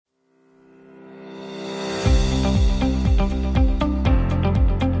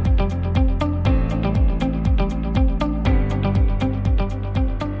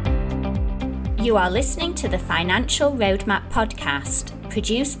You are listening to the Financial Roadmap podcast,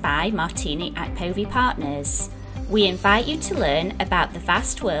 produced by Martini Akpovi Partners. We invite you to learn about the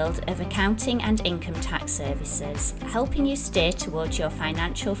vast world of accounting and income tax services, helping you steer towards your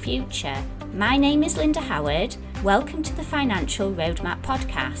financial future. My name is Linda Howard. Welcome to the Financial Roadmap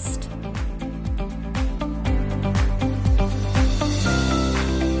podcast.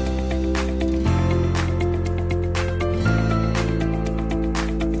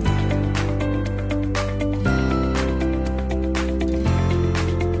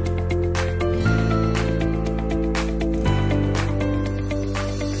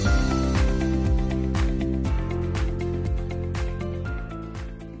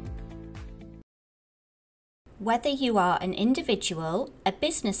 Whether you are an individual, a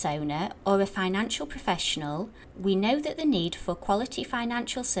business owner, or a financial professional, we know that the need for quality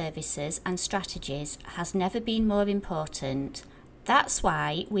financial services and strategies has never been more important. That's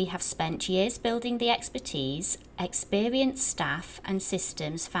why we have spent years building the expertise, experienced staff, and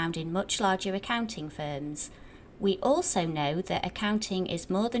systems found in much larger accounting firms. We also know that accounting is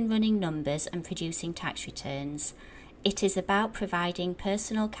more than running numbers and producing tax returns. It is about providing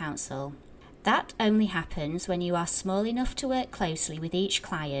personal counsel. That only happens when you are small enough to work closely with each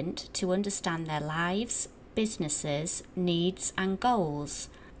client to understand their lives, businesses, needs and goals.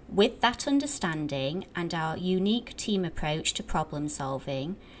 With that understanding and our unique team approach to problem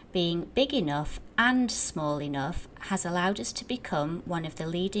solving, being big enough and small enough has allowed us to become one of the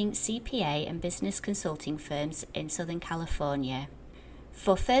leading CPA and business consulting firms in Southern California.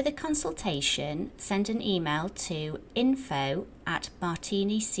 For further consultation, send an email to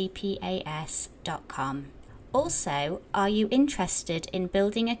info@martinicpas.com. Also, are you interested in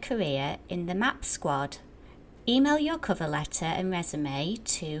building a career in the MAP squad? Email your cover letter and resume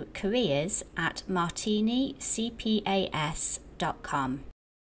to careers@martinicpas.com.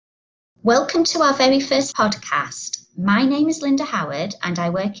 Welcome to our very first podcast. My name is Linda Howard and I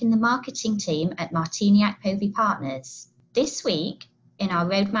work in the marketing team at Martini Akpovi Partners. This week, in our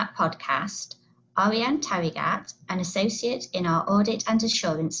Roadmap podcast, Aryan, Tarighat, an associate in our audit and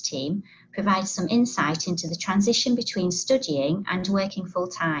assurance team, provides some insight into the transition between studying and working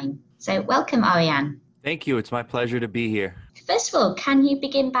full-time. So welcome, Aryan. Thank you. It's my pleasure to be here. First of all, can you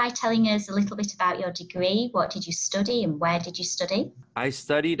begin by telling us a little bit about your degree? What did you study and where did you study? I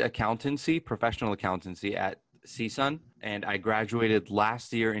studied accountancy, professional accountancy at CSUN, and I graduated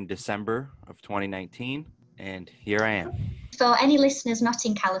last year in December of 2019, and here I am. For any listeners not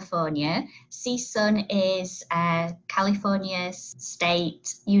in California, CSUN is California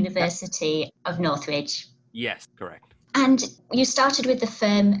State University of Northridge. Yes, correct. And you started with the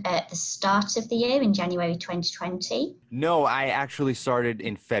firm at the start of the year in January 2020? No, I actually started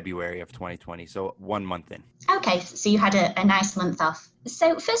in February of 2020, so 1 month in. Okay, so you had a nice month off.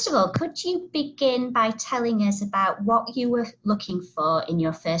 So first of all, could you begin by telling us about what you were looking for in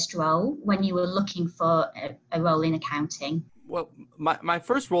your first role when you were looking for a role in accounting? Well, my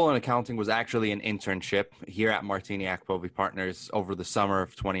first role in accounting was actually an internship here at Martini Akpovi Partners over the summer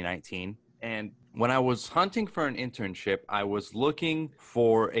of 2019. And when I was hunting for an internship, I was looking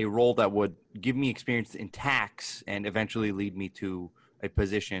for a role that would give me experience in tax and eventually lead me to a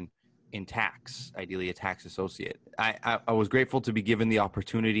position in tax, ideally a tax associate. I was grateful to be given the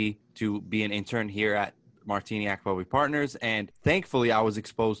opportunity to be an intern here at Martini Akpovi Partners. And thankfully, I was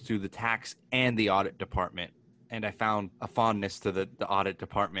exposed to the tax and the audit department. And I found a fondness to the audit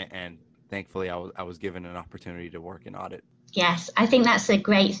department. And thankfully, I was given an opportunity to work in audit. Yes, I think that's a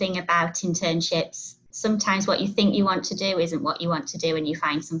great thing about internships. Sometimes what you think you want to do isn't what you want to do and you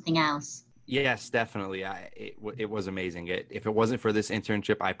find something else. Yes, definitely. It was amazing. If it wasn't for this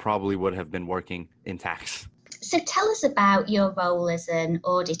internship, I probably would have been working in tax. So tell us about your role as an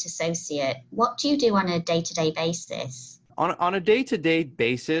audit associate. What do you do on a day-to-day basis? On a day-to-day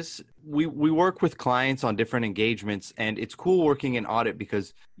basis, we work with clients on different engagements, and it's cool working in audit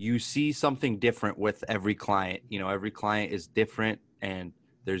because you see something different with every client. You know, every client is different and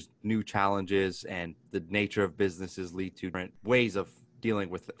there's new challenges, and the nature of businesses lead to different ways of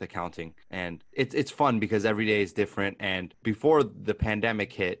dealing with accounting. And it's fun because every day is different. And before the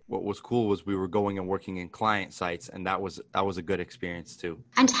pandemic hit, what was cool was we were going and working in client sites, and that was a good experience too.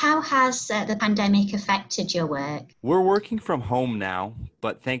 And how has the pandemic affected your work? We're working from home now,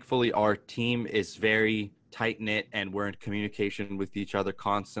 but thankfully our team is very tight-knit and we're in communication with each other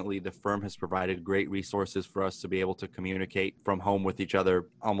constantly. The firm has provided great resources for us to be able to communicate from home with each other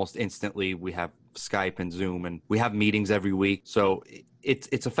almost instantly. We have Skype and Zoom, and we have meetings every week. So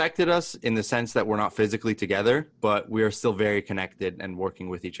it's affected us in the sense that we're not physically together, but we are still very connected and working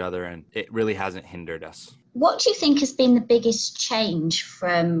with each other, and it really hasn't hindered us. What do you think has been the biggest change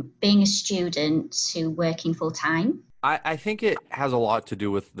from being a student to working full time? I think it has a lot to do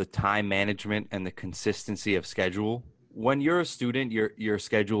with the time management and the consistency of schedule. When you're a student, your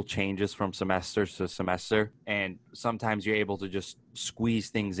schedule changes from semester to semester, and sometimes you're able to just squeeze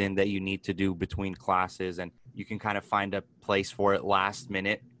things in that you need to do between classes, and you can kind of find a place for it last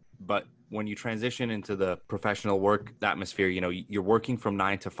minute. But when you transition into the professional work atmosphere, you're working from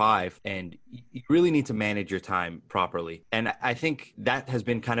 9 to 5, and you really need to manage your time properly. And I think that has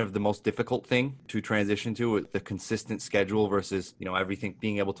been kind of the most difficult thing to transition to, the consistent schedule versus, everything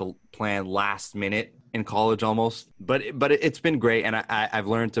being able to plan last minute in college almost. But it's been great, and I've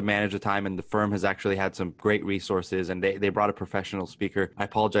learned to manage the time, and the firm has actually had some great resources, and they brought a professional speaker. I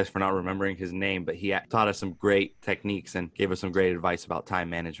apologize for not remembering his name, but he taught us some great techniques and gave us some great advice about time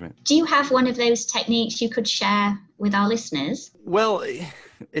management. Do you have one of those techniques you could share with our listeners? Well,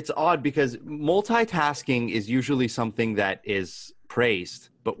 it's odd because multitasking is usually something that is praised.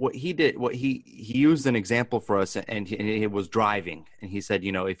 But what he did, he used an example for us, and it was driving. And he said,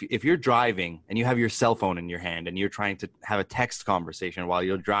 if you're driving and you have your cell phone in your hand and you're trying to have a text conversation while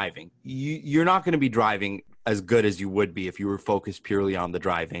you're driving, you're not going to be driving as good as you would be if you were focused purely on the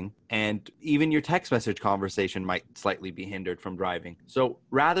driving. And even your text message conversation might slightly be hindered from driving. So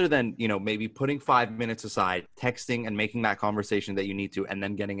rather than, maybe putting 5 minutes aside, texting and making that conversation that you need to, and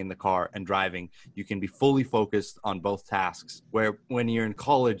then getting in the car and driving, you can be fully focused on both tasks. Where when you're in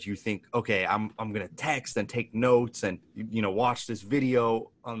college, you think, okay, I'm going to text and take notes and, watch this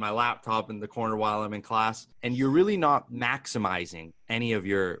video on my laptop in the corner while I'm in class. And you're really not maximizing any of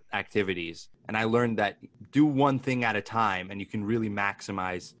your activities. And I learned that do one thing at a time and you can really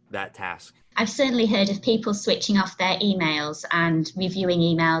maximize that task. I've certainly heard of people switching off their emails and reviewing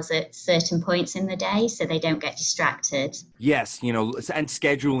emails at certain points in the day so they don't get distracted. Yes, and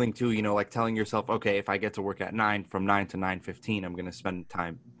scheduling too, like telling yourself, okay, if I get to work at 9, from 9 to 9:15, I'm going to spend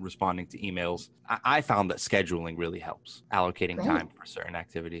time responding to emails. I found that scheduling really helps, allocating time for certain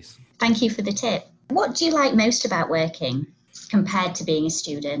activities. Thank you for the tip. What do you like most about working compared to being a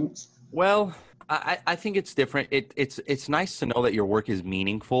student? Well, I think it's different. It's nice to know that your work is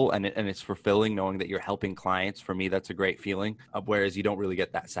meaningful and it's fulfilling, knowing that you're helping clients. For me, that's a great feeling. Whereas you don't really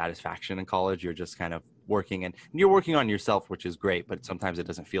get that satisfaction in college. You're just kind of working and you're working on yourself, which is great, but sometimes it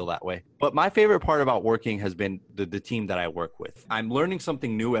doesn't feel that way. But my favorite part about working has been the team that I work with. I'm learning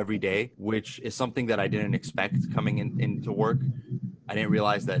something new every day, which is something that I didn't expect coming into work. I didn't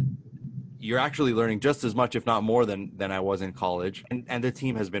realize that you're actually learning just as much, if not more than I was in college. And the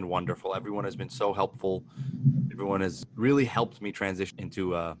team has been wonderful. Everyone has been so helpful. Everyone has really helped me transition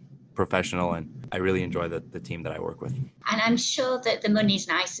into a professional, and I really enjoy the team that I work with. And I'm sure that the money's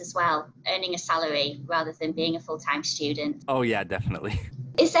nice as well, earning a salary rather than being a full-time student. Oh yeah, definitely.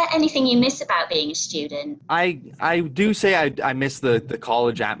 Is there anything you miss about being a student? I do say I miss the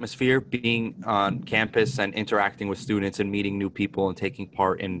college atmosphere, being on campus and interacting with students and meeting new people and taking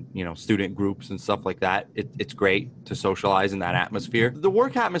part in, student groups and stuff like that. It's great to socialize in that atmosphere. The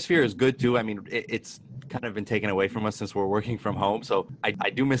work atmosphere is good too. I mean, it's kind of been taken away from us since we're working from home. So I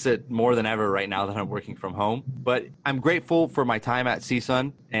do miss it more than ever right now that I'm working from home. But I'm grateful for my time at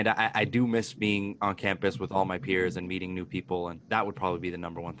CSUN, and I do miss being on campus with all my peers and meeting new people. And that would probably be the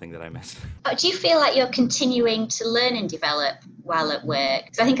number one thing that I miss. Do you feel like you're continuing to learn and develop while at work?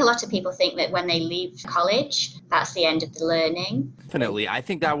 Because I think a lot of people think that when they leave college, that's the end of the learning. Definitely. I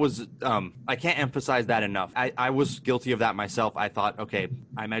think that was, I can't emphasize that enough. I was guilty of that myself. I thought, okay,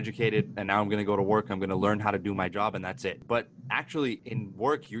 I'm educated and now I'm going to go to work. I'm going to learn how to do my job and that's it. But actually in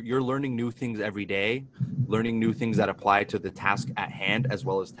work, you're learning new things every day, learning new things that apply to the task at hand, as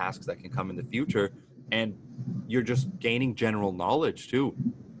well as tasks that can come in the future. And you're just gaining general knowledge too,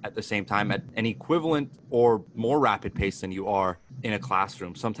 at the same time, at an equivalent or more rapid pace than you are in a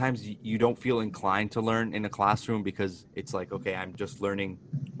classroom. Sometimes you don't feel inclined to learn in a classroom because it's like, okay, I'm just learning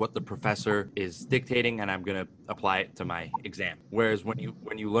what the professor is dictating and I'm going to apply it to my exam. Whereas when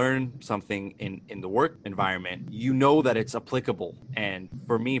you learn something in the work environment, you know that it's applicable. And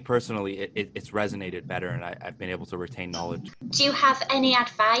for me personally, it's resonated better and I've been able to retain knowledge. Do you have any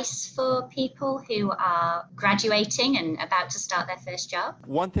advice for people who are graduating and about to start their first job?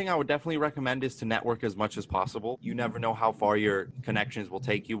 One thing I would definitely recommend is to network as much as possible. You never know how far your connections will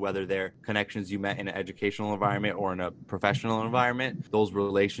take you, whether they're connections you met in an educational environment or in a professional environment. Those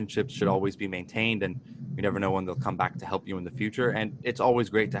relationships should always be maintained, and you never know when they'll come back to help you in the future. And it's always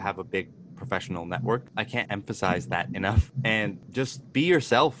great to have a big professional network. I can't emphasize that enough. And just be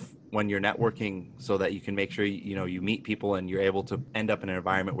yourself. when you're networking so that you can make sure, you meet people and you're able to end up in an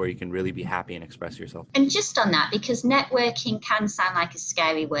environment where you can really be happy and express yourself. And just on that, because networking can sound like a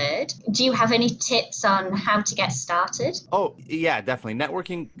scary word, do you have any tips on how to get started? Oh, yeah, definitely.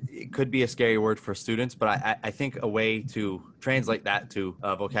 Networking could be a scary word for students, but I think a way to translate that to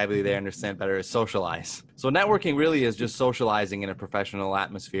vocabulary they understand better is socialize. So networking really is just socializing in a professional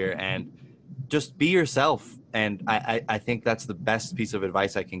atmosphere and just be yourself. And I think that's the best piece of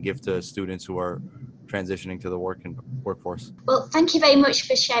advice I can give to students who are transitioning to the workforce. Well, thank you very much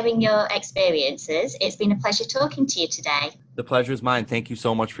for sharing your experiences. It's been a pleasure talking to you today. The pleasure is mine. Thank you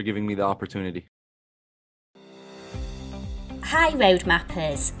so much for giving me the opportunity. Hi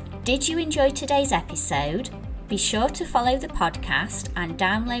Roadmappers! Did you enjoy today's episode? Be sure to follow the podcast and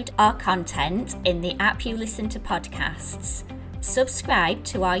download our content in the app you listen to podcasts. Subscribe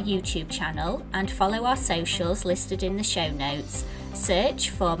to our YouTube channel and follow our socials listed in the show notes.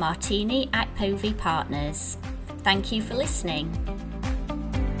 Search for Martini Akpovi Partners. Thank you for listening.